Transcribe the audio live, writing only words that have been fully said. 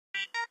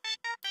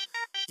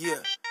Yeah.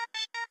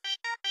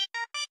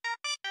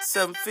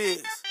 7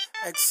 Figs.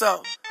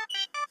 XO.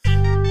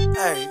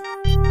 Hey.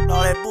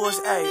 All that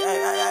bullshit.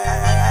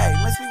 Hey.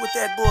 Miss me with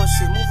that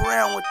bullshit. Move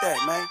around with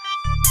that, man.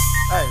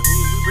 Hey, we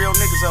real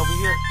niggas over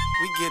here.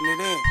 We getting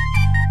it in.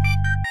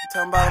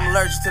 Talking about I'm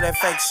allergic to that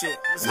fake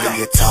shit. Let's go. When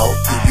you talk,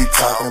 you be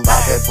talking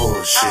about that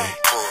bullshit.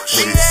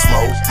 When you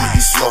smoke, you be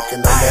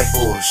smoking on that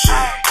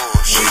bullshit.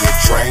 When you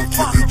drink,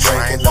 you be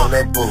drinking on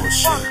that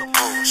bullshit.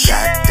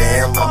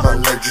 Goddamn, I'm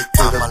allergic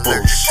to the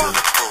bullshit.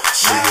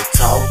 When you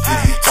talk, you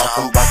be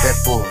talking about that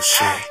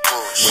bullshit.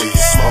 When you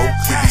smoke,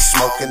 you be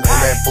smoking on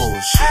that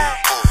bullshit.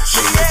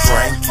 When you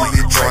drink, you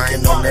be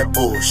drinking on that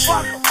bullshit.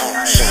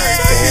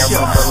 Goddamn,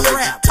 I'm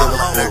allergic to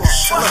the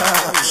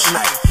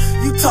bullshit.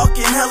 You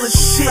talking hella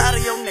shit,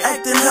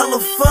 acting hella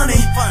funny.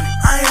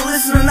 I ain't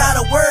listening out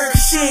a word,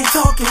 cause she ain't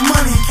talking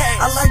money.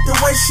 I like the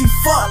way she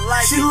fuck,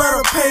 she let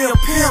her pay a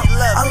pimp.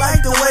 I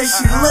like the way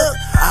she look,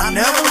 I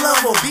never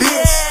love a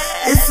bitch.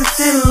 It's a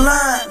thin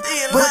line,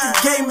 but the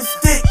game is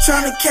thick.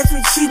 Tryna catch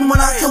me cheating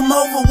when I come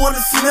over,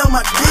 wanna smell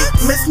my dick.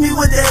 Miss me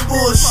with that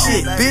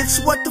bullshit,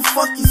 bitch, what the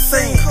fuck you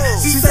saying?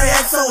 She say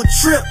XO a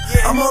trip,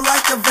 I'm more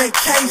like a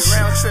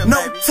vacation.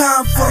 No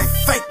time for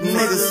fake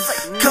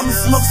niggas. Come and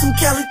smoke some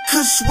Cali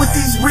Kush with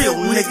these real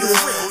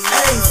niggas.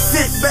 Hey,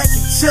 sit back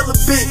and chill a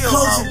bit,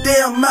 close your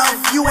damn mouth.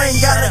 You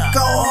ain't gotta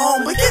go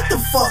home, but get the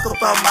fuck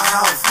up out my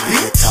house, bitch. When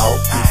you talk,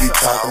 you be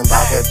talking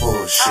about that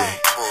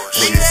bullshit.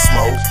 When you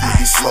smoke, you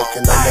be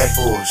smoking on that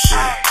bullshit.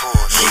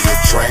 When you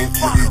drink,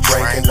 you be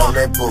drinking on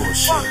that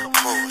bullshit.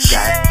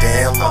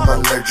 Goddamn, I'm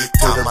allergic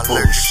to the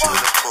bullshit.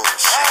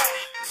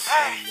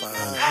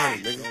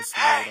 500 niggas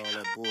all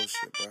that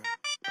bullshit, bro.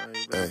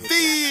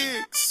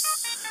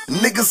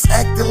 Niggas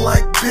acting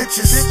like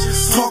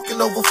bitches, talking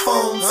over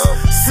phones,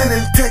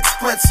 sending text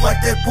threats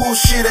like that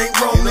bullshit ain't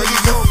wrong. Nigga,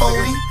 you're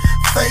phony,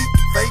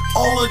 fake,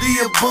 all of the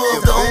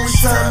above. The only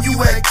time you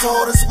act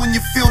hard is when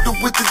you filled it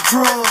with the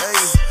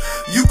drums.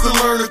 You can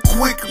learn a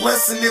quick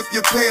lesson if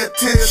you pay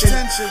attention,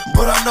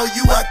 but I know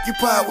you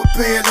occupied with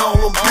paying all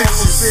them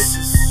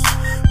bitches.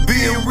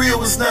 Being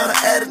real is not an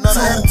attitude.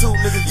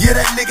 Yeah,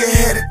 that nigga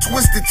had it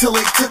twisted till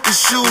they took his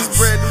shoes.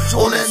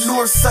 On that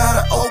north side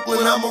of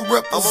Oakland, I'm a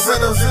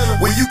representative,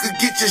 where you could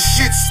get your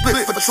shit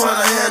split for trying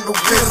to handle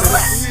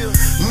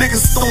business.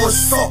 Niggas throwing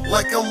salt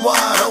like I'm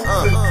wide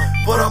open,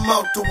 but I'm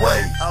out the way.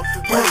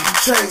 When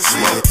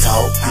you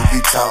talk, you be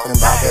talking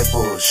about that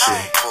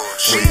bullshit.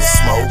 When you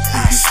smoke,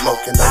 you be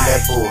smoking on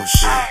that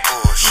bullshit.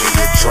 When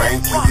you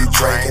drink, you be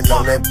drinking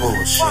on that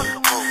bullshit.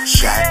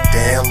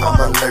 Goddamn, I'm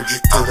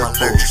allergic to the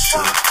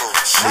bullshit.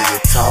 When you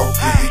talk,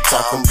 you be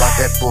talking about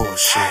that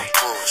bullshit.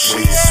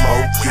 When you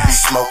smoke, you be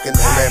smoking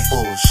on that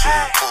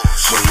bullshit.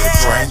 When you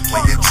drink, you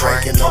be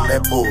drinking on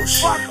that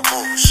bullshit.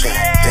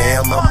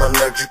 Goddamn, I'm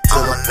allergic to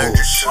the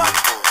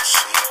bullshit.